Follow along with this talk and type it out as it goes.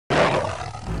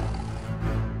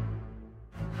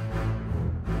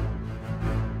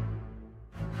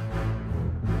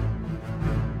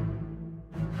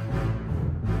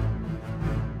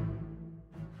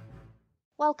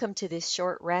Welcome to this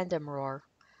short random roar.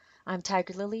 I'm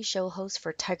TigerLily, show host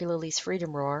for TigerLily's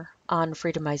Freedom Roar on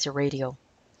Freedomizer Radio.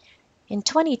 In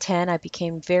 2010, I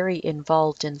became very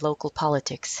involved in local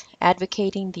politics,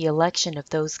 advocating the election of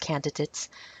those candidates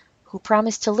who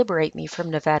promised to liberate me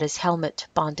from Nevada's helmet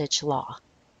bondage law.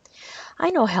 I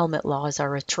know helmet laws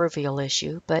are a trivial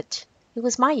issue, but it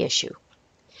was my issue.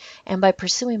 And by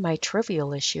pursuing my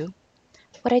trivial issue,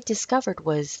 what I discovered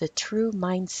was the true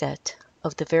mindset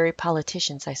of the very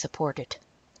politicians I supported.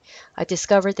 I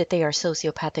discovered that they are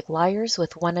sociopathic liars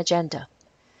with one agenda: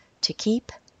 to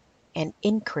keep and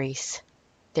increase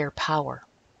their power.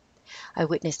 I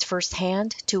witnessed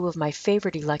firsthand two of my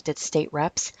favorite elected state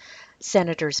reps,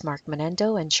 Senators Mark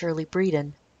Manendo and Shirley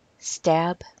Breeden,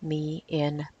 stab me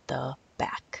in the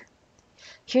back.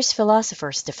 Here's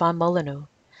philosopher Stefan Molyneux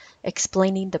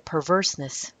explaining the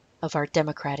perverseness of our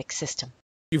democratic system.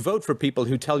 You vote for people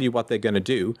who tell you what they're going to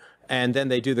do, and then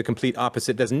they do the complete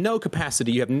opposite. There's no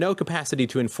capacity. You have no capacity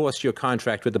to enforce your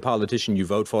contract with the politician you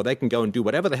vote for. They can go and do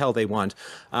whatever the hell they want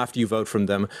after you vote from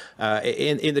them.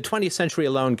 In the 20th century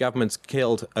alone, governments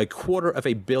killed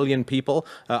 250 million people.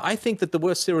 I think that the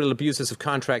worst serial abusers of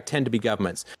contract tend to be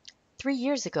governments. 3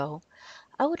 years ago,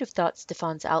 I would have thought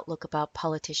Stefan's outlook about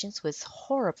politicians was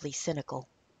horribly cynical.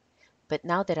 But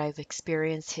now that I've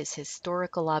experienced his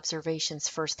historical observations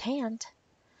firsthand,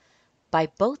 by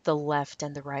both the left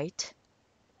and the right,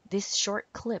 this short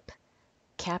clip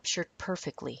captured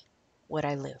perfectly what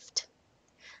I lived.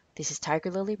 This is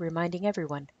TigerLily reminding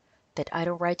everyone that I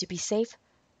don't write to be safe,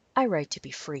 I write to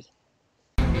be free.